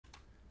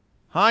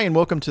Hi and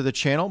welcome to the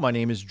channel. My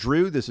name is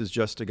Drew. This is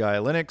Just a Guy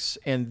Linux,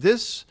 and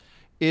this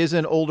is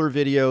an older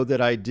video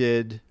that I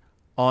did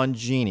on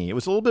Geany. It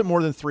was a little bit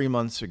more than 3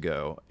 months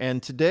ago,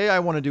 and today I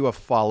want to do a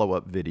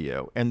follow-up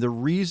video. And the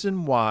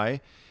reason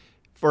why,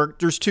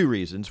 there's two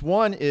reasons.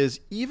 One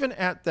is, even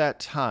at that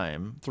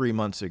time, 3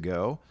 months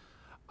ago,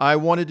 I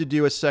wanted to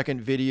do a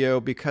second video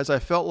because I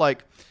felt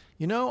like,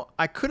 you know,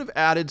 I could have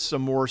added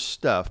some more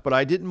stuff, but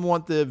I didn't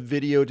want the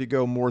video to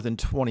go more than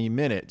 20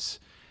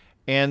 minutes.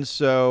 And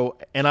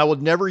I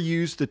would never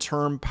use the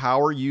term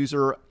power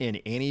user in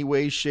any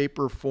way, shape,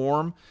 or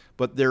form,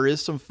 but there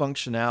is some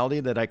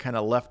functionality that I kind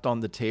of left on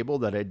the table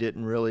that I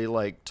didn't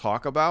really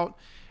talk about.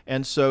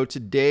 And so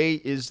today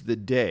is the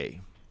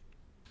day.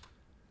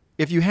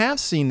 If you have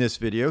seen this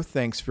video,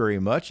 thanks very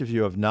much. If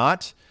you have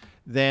not,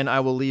 then I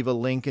will leave a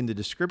link in the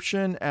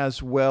description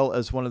as well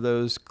as one of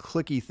those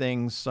clicky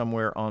things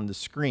somewhere on the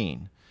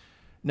screen.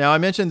 Now, I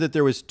mentioned that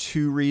there was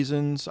two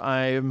reasons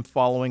I am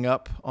following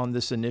up on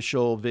this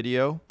initial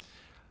video.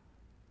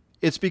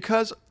 It's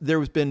because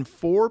there's been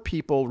 4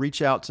 people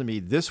reach out to me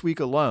this week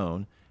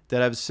alone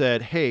that have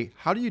said, hey,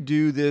 how do you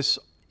do this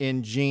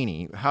in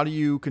Geany? How do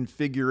you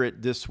configure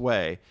it this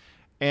way?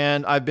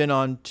 And I've been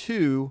on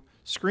 2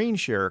 screen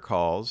share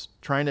calls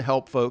trying to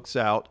help folks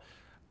out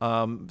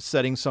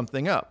setting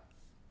something up,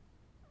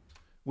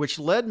 which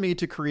led me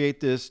to create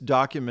this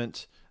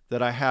document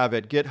that I have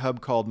at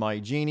GitHub called My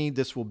Geany.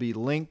 This will be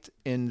linked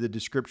in the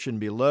description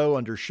below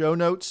under show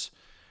notes.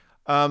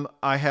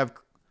 I have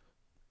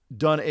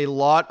done a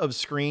lot of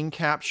screen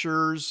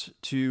captures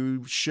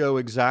to show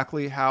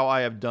exactly how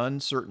I have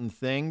done certain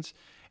things,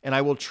 and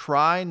I will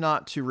try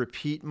not to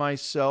repeat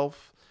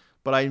myself,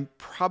 but I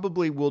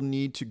probably will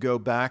need to go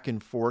back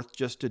and forth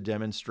just to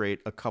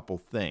demonstrate a couple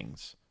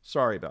things.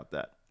 Sorry about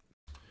that.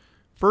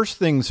 First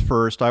things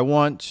first, I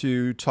want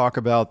to talk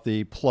about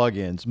the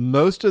plugins.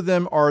 Most of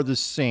them are the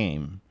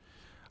same.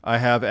 I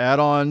have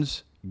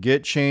add-ons,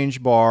 Git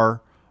Change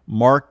Bar,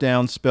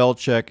 Markdown, Spell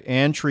Check,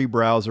 and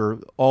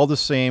Tree-Browser, all the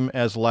same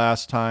as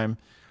last time.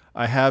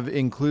 I have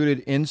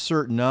included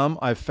insertnum.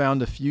 I've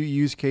found a few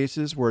use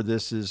cases where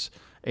this is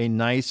a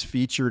nice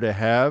feature to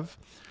have.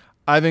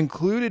 I've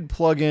included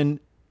plugin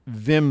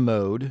Vim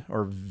mode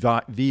or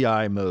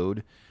VI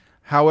mode.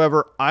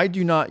 However, I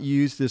do not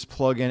use this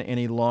plugin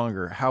any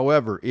longer.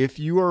 However, if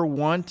you are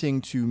wanting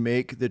to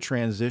make the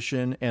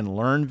transition and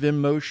learn Vim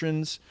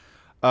motions,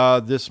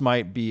 this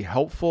might be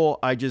helpful.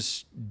 I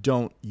just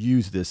don't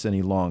use this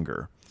any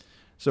longer.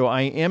 So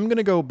I am going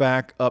to go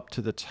back up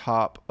to the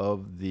top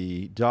of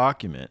the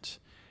document,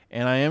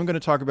 and I am going to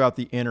talk about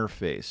the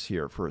interface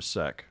here for a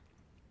sec.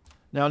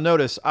 Now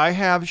notice I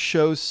have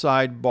show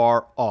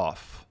sidebar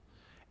off,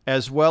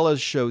 as well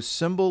as show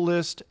symbol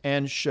list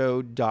and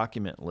show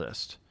document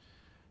list.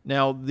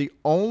 Now, the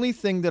only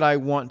thing that I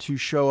want to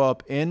show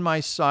up in my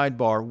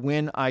sidebar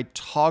when I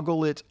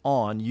toggle it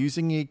on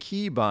using a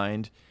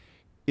keybind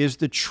is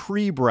the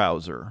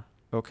Tree-Browser,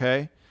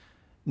 okay?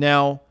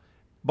 Now,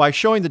 by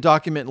showing the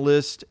document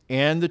list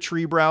and the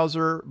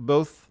Tree-Browser,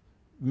 both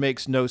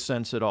makes no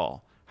sense at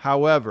all.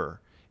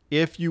 However,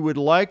 if you would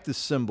like the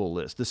symbol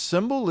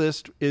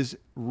list is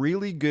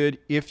really good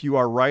if you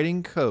are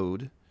writing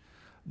code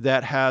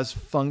that has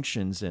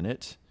functions in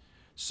it,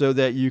 so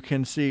that you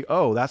can see,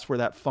 oh, that's where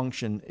that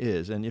function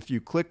is. And if you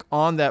click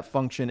on that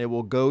function, it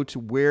will go to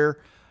where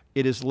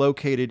it is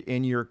located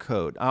in your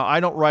code.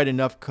 I don't write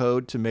enough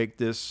code to make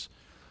this,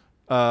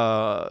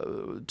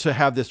 to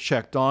have this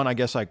checked on. I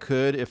guess I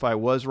could if I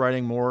was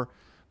writing more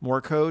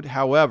code.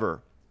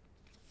 However,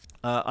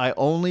 I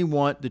only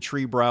want the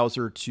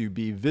Tree-Browser to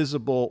be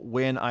visible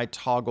when I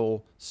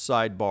toggle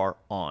sidebar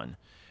on.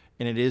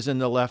 And it is in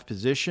the left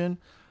position.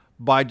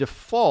 By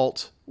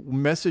default,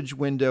 message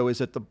window is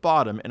at the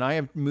bottom, and I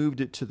have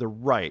moved it to the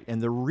right. And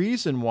the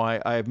reason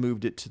why I have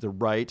moved it to the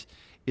right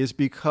is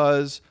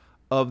because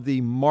of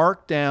the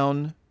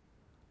Markdown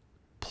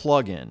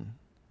plugin.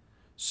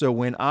 So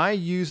when I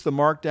use the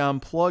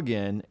Markdown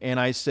plugin and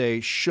I say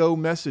show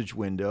message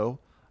window,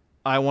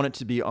 I want it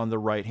to be on the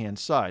right-hand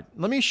side.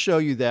 Let me show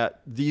you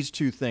these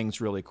two things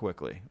really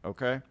quickly,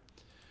 okay?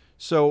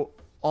 So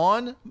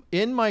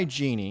in my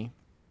Geany,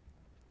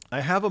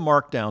 I have a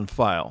Markdown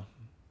file.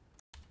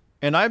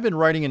 And I've been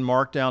writing in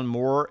Markdown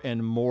more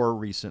and more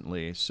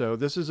recently, so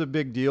this is a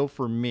big deal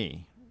for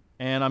me.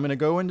 And I'm going to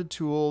go into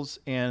Tools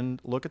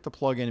and look at the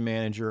Plugin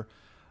Manager.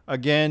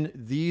 Again,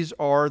 these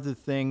are the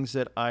things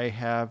that I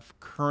have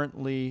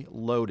currently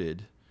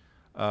loaded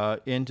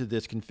into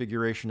this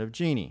configuration of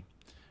Geany.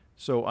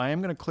 So I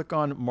am going to click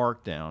on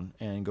Markdown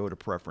and go to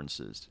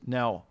Preferences.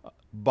 Now,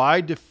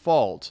 by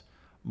default,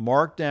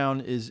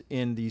 Markdown is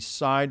in the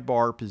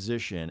sidebar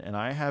position, and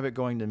I have it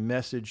going to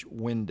Message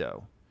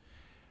Window.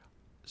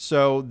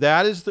 So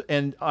that is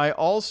and I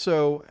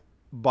also,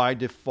 by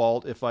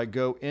default, if I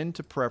go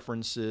into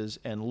Preferences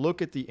and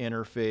look at the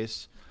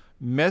interface,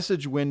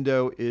 Message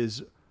Window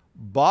is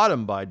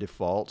bottom by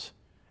default,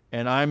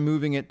 and I'm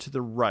moving it to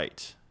the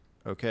right,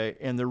 okay?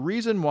 And the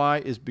reason why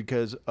is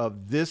because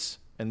of this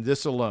and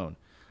this alone.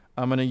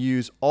 I'm going to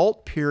use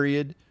Alt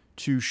period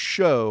to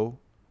show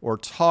or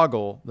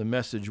toggle the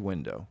message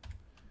window.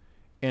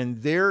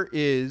 and there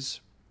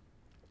is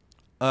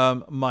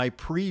my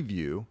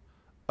preview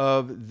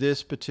of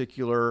this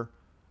particular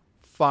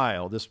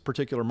file, this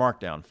particular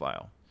Markdown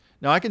file.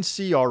 Now I can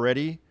see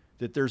already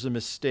that there's a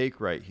mistake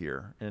right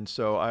here, and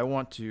so I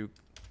want to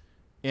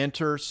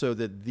enter so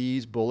that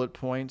these bullet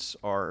points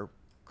are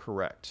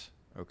correct.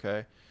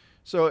 Okay,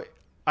 so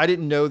I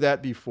didn't know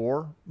that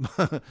before,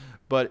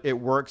 but it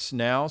works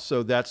now,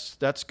 so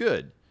that's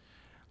good.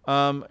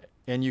 And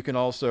you can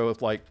also,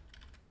 if like,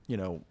 you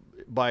know,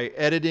 by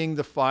editing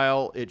the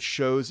file, it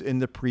shows in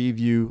the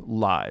preview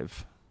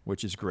live,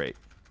 which is great.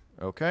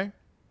 Okay.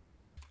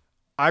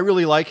 I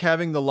really like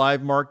having the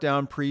live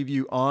Markdown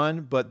preview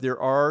on, but there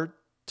are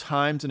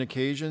times and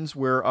occasions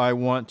where I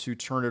want to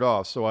turn it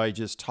off. So I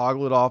just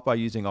toggle it off by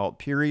using Alt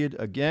period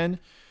again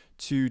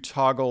to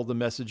toggle the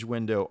message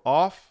window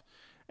off.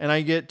 And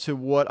I get to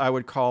what I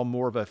would call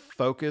more of a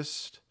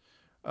focused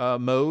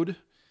mode.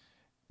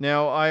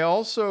 Now I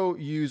also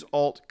use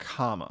Alt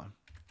comma.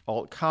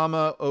 Alt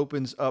comma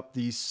opens up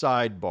the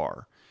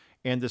sidebar.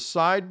 And the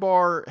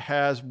sidebar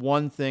has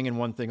one thing and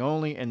one thing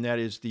only, and that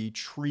is the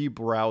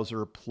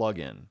Tree-Browser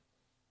plugin.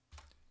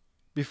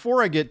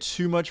 Before I get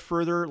too much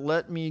further,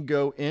 let me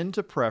go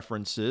into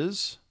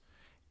Preferences,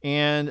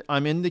 and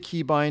I'm in the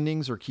key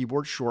bindings or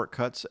keyboard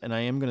shortcuts, and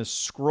I am going to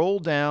scroll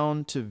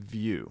down to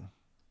View.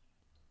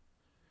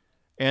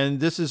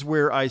 And this is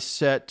where I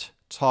set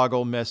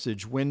toggle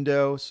message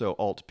window, so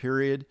Alt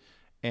period,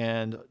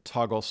 and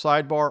toggle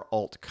sidebar,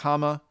 Alt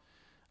comma.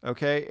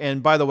 Okay,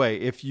 and by the way,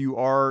 if you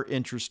are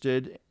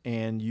interested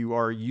and you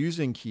are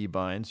using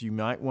keybinds, you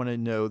might want to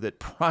know that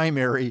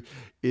primary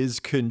is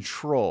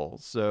Control.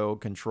 So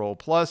Control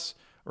plus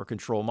or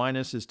Control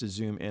minus is to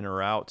zoom in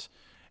or out.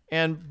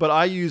 But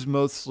I use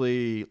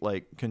mostly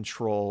like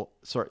Control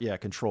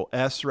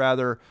S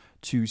rather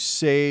to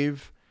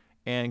save,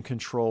 and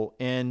Control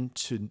N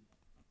to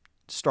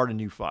start a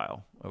new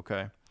file.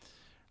 Okay,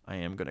 I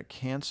am going to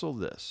cancel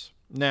this.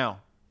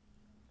 Now,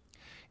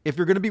 if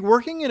you're going to be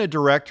working in a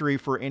directory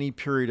for any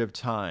period of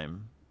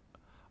time,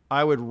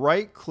 I would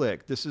right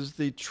click. This is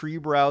the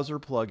Tree-Browser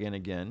plugin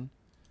again.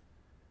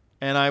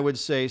 And I would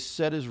say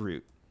set as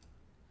root.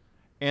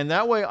 And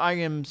that way I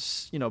am,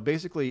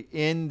 basically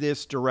in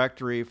this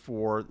directory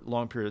for a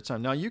long period of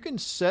time. Now you can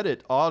set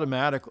it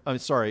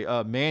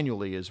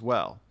manually as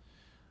well.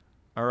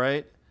 All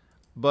right.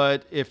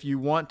 But if you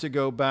want to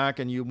go back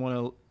and you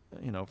want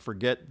to,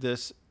 forget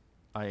this,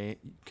 I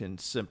can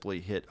simply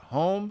hit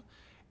home.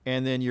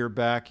 And then you're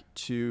back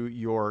to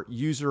your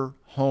user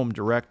home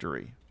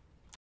directory.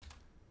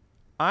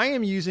 I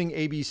am using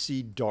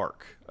ABC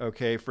Dark,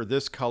 okay, for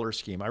this color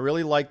scheme. I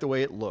really like the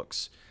way it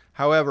looks.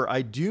 However,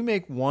 I do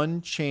make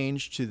one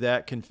change to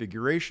that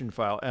configuration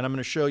file, and I'm going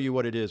to show you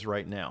what it is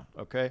right now,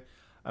 okay?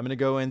 I'm going to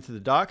go into the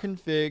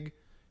 .config,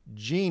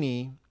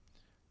 Geany,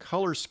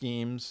 color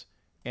schemes,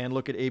 and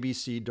look at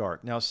ABC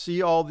Dark. Now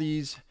see all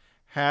these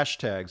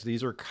hashtags.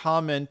 These are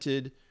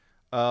commented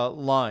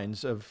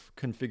lines of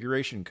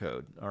configuration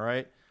code. All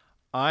right.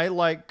 I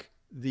like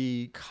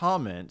the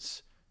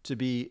comments to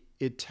be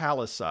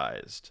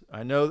italicized.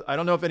 I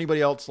don't know if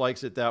anybody else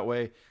likes it that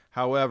way.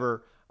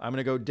 However, I'm going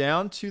to go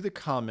down to the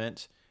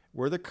comment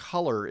where the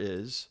color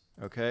is.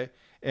 Okay.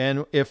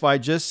 And if I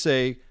just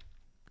say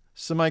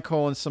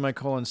semicolon,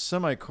 semicolon,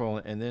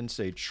 semicolon, and then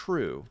say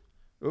true,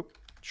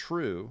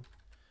 true,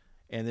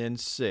 and then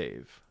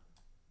save.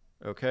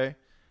 Okay.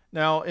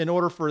 Now, in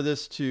order for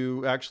this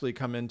to actually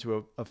come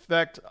into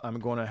effect, I'm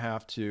going to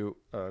have to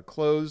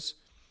close.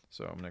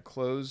 So I'm going to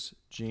close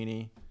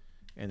Geany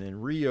and then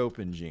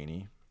reopen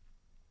Geany.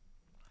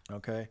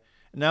 Okay.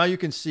 Now you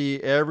can see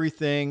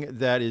everything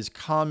that is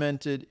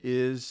commented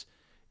is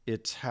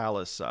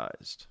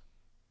italicized.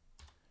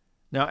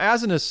 Now,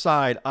 as an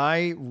aside,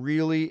 I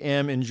really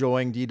am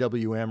enjoying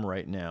DWM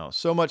right now.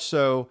 So much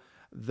so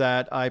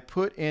that I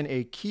put in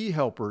a key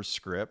helper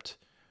script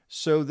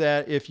so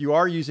that if you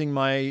are using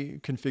my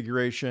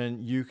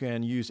configuration, you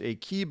can use a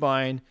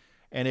keybind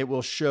and it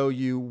will show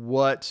you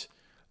what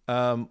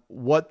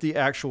the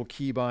actual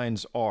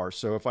keybinds are.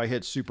 So if I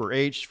hit Super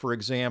H, for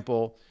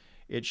example,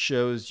 it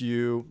shows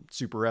you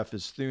Super F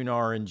is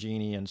Thunar and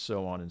Geany and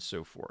so on and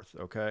so forth.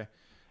 Okay.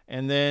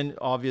 And then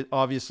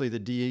obviously the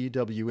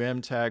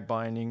DWM tag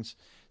bindings.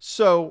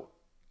 So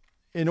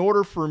in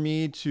order for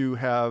me to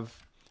have,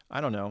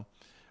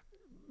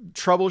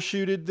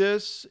 troubleshooted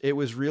this, it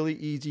was really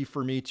easy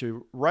for me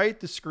to write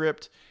the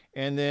script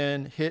and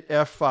then hit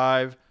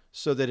F5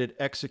 so that it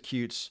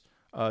executes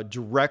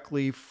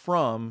directly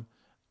from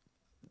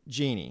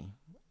Geany.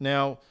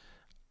 Now,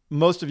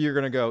 most of you are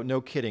going to go,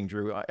 no kidding,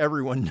 Drew.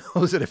 Everyone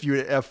knows that if you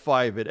hit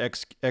F5,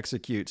 it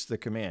executes the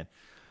command.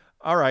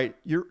 All right,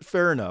 you're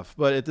fair enough.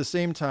 But at the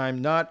same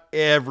time, not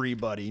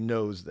everybody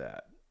knows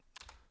that.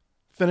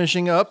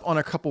 Finishing up on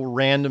a couple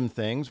random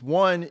things.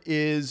 One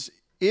is,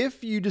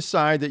 if you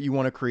decide that you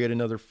want to create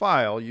another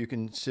file, you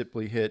can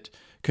simply hit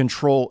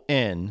Control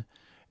N,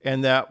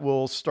 and that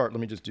will start. Let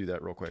me just do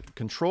that real quick.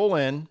 Control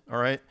N, all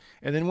right?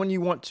 And then when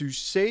you want to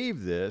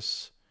save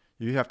this,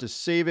 you have to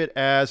save it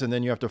as, and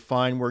then you have to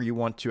find where you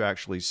want to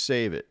actually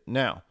save it.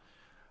 Now,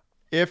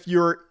 if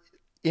you're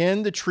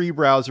in the tree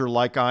browser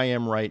like I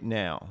am right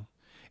now,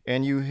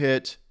 and you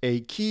hit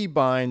a key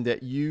bind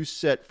that you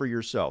set for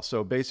yourself.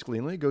 So basically,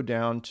 let me go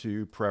down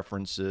to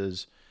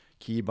Preferences,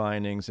 Key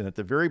Bindings, and at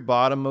the very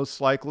bottom,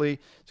 most likely,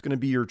 it's going to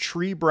be your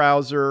tree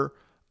browser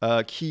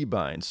key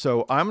bind.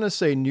 So I'm going to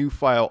say New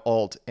File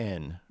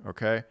Alt-N,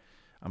 okay?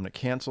 I'm going to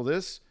cancel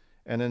this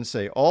and then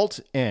say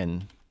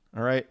Alt-N,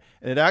 all right?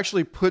 And it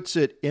actually puts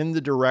it in the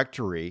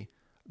directory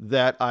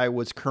that I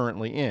was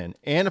currently in.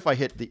 And if I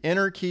hit the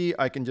Enter key,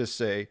 I can just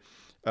say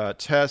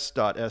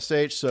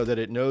test.sh so that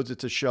it knows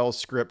it's a shell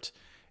script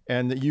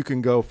and that you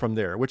can go from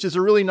there, which is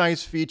a really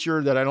nice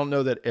feature that I don't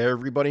know that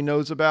everybody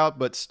knows about,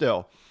 but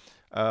still,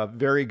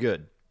 very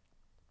good.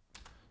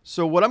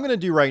 So what I'm going to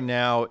do right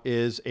now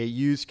is a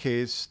use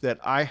case that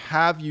I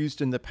have used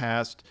in the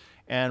past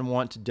and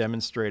want to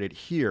demonstrate it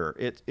here.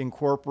 It's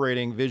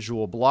incorporating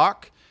visual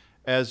block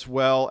as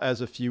well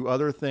as a few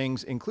other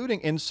things, including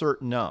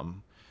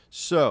insertnum.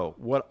 So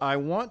what I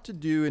want to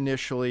do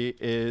initially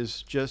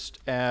is just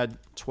add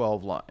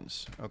 12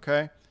 lines,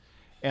 okay?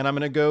 And I'm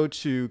going to go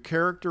to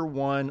character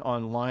 1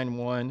 on line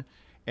 1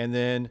 and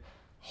then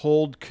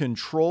hold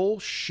Control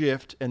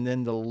Shift and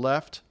then the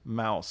left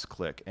mouse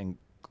click and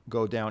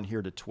go down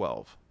here to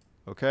 12,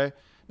 okay?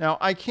 Now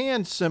I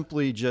can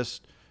simply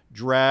just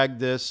drag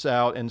this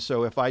out, and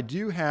so if I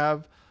do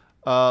have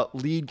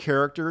lead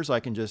characters, I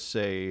can just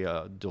say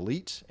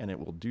delete and it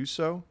will do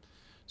so.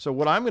 So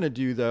what I'm going to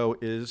do though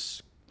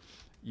is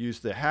use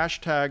the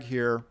hashtag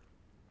here,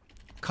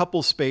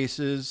 couple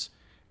spaces,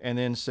 and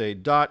then say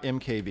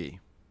 .mkv,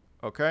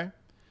 okay?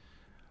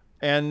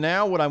 And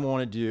now what I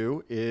want to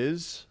do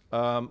is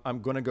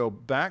I'm going to go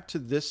back to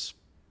this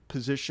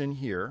position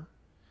here,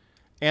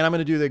 and I'm going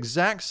to do the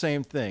exact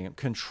same thing.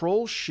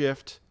 Control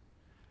Shift,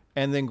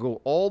 and then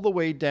go all the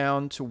way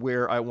down to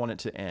where I want it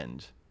to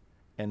end.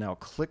 And now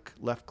click,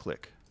 left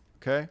click,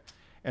 okay?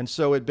 And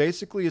so it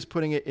basically is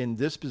putting it in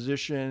this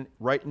position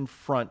right in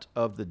front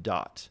of the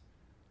dot.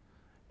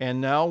 And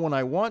now when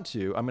I want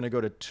to, I'm going to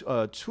go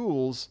to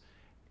Tools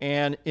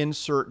and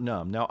Insert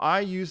Num. Now I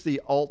use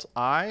the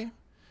Alt-I,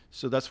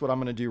 so that's what I'm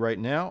going to do right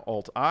now,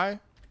 Alt-I,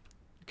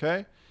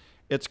 okay?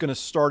 It's going to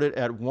start it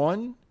at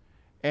 1,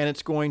 and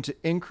it's going to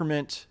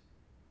increment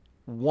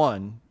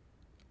 1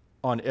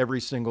 on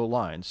every single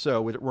line.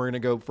 So we're going to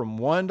go from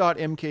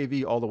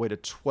 1.mkv all the way to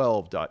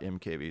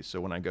 12.mkv. So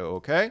when I go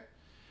OK,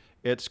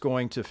 it's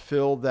going to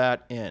fill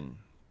that in.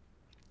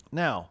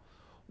 Now,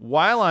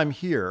 while I'm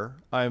here,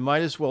 I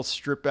might as well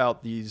strip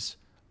out these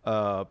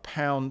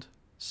pound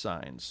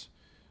signs.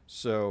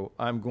 So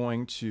I'm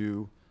going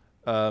to,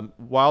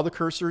 while the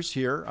cursor's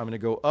here, I'm going to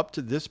go up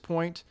to this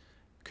point,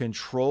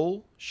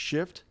 Control,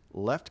 Shift,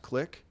 left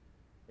click,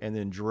 and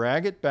then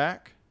drag it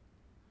back,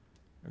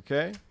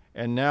 okay?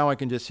 And now I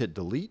can just hit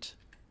delete,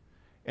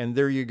 and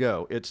there you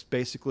go. It's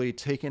basically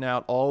taken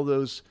out all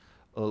those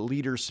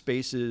leader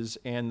spaces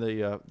and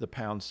the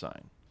pound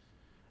sign.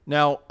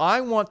 Now,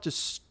 I want to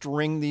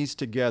string these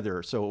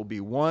together, so it will be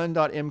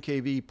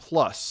 1.mkv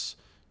plus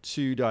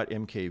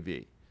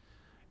 2.mkv,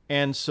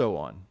 and so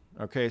on.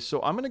 Okay,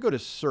 so I'm going to go to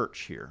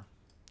search here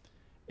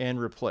and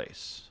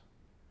replace.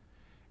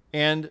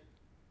 And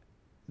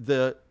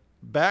the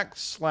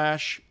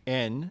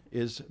 \n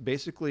is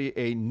basically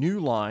a new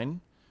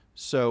line,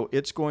 so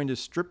it's going to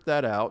strip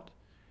that out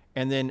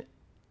and then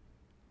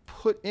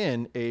put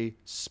in a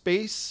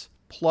space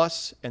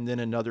plus and then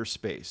another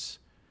space.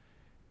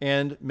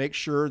 And make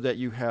sure that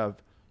you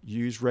have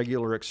used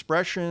regular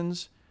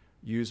expressions,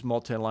 use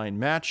multi-line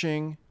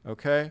matching,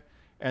 okay?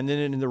 And then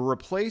in the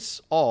replace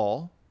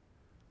all,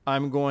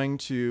 I'm going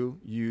to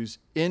use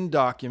in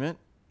document,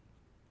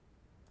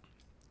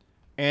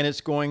 and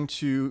it's going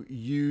to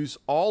use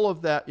all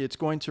of that. It's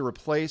going to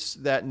replace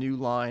that new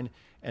line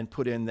and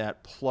put in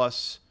that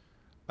plus,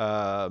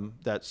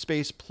 that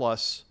space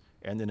plus,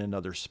 and then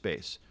another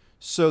space.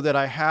 So that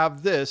I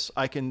have this,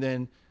 I can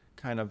then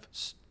kind of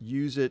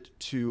use it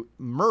to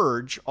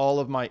merge all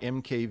of my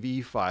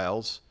MKV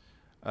files.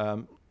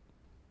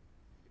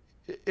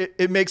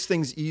 It makes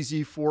things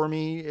easy for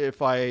me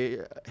if I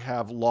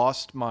have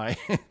lost my,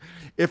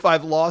 if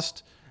I've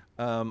lost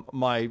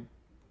my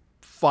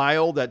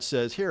file that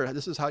says, here,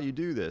 this is how you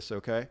do this,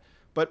 okay?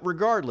 But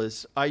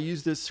regardless, I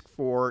use this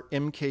for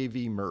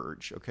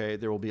mkvmerge, okay?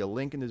 There will be a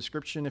link in the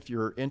description if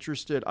you're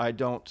interested. I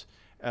don't,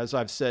 as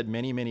I've said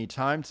many, many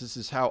times, this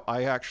is how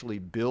I actually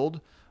build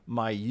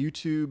my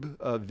YouTube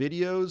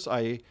videos.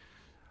 I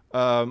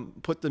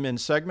put them in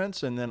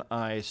segments and then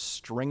I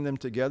string them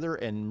together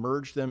and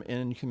merge them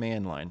in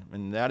command line.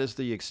 And that is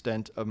the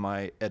extent of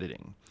my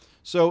editing.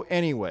 So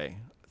anyway,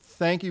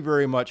 thank you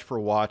very much for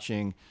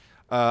watching.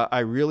 I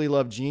really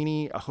love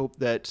Geany. I hope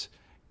that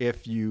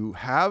if you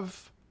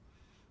have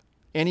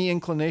any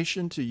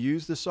inclination to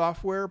use the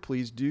software,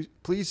 please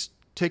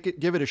take it,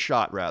 give it a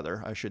shot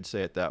rather. I should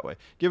say it that way.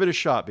 Give it a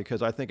shot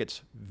because I think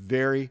it's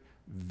very,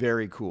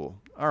 very cool.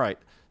 All right.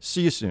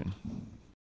 See you soon.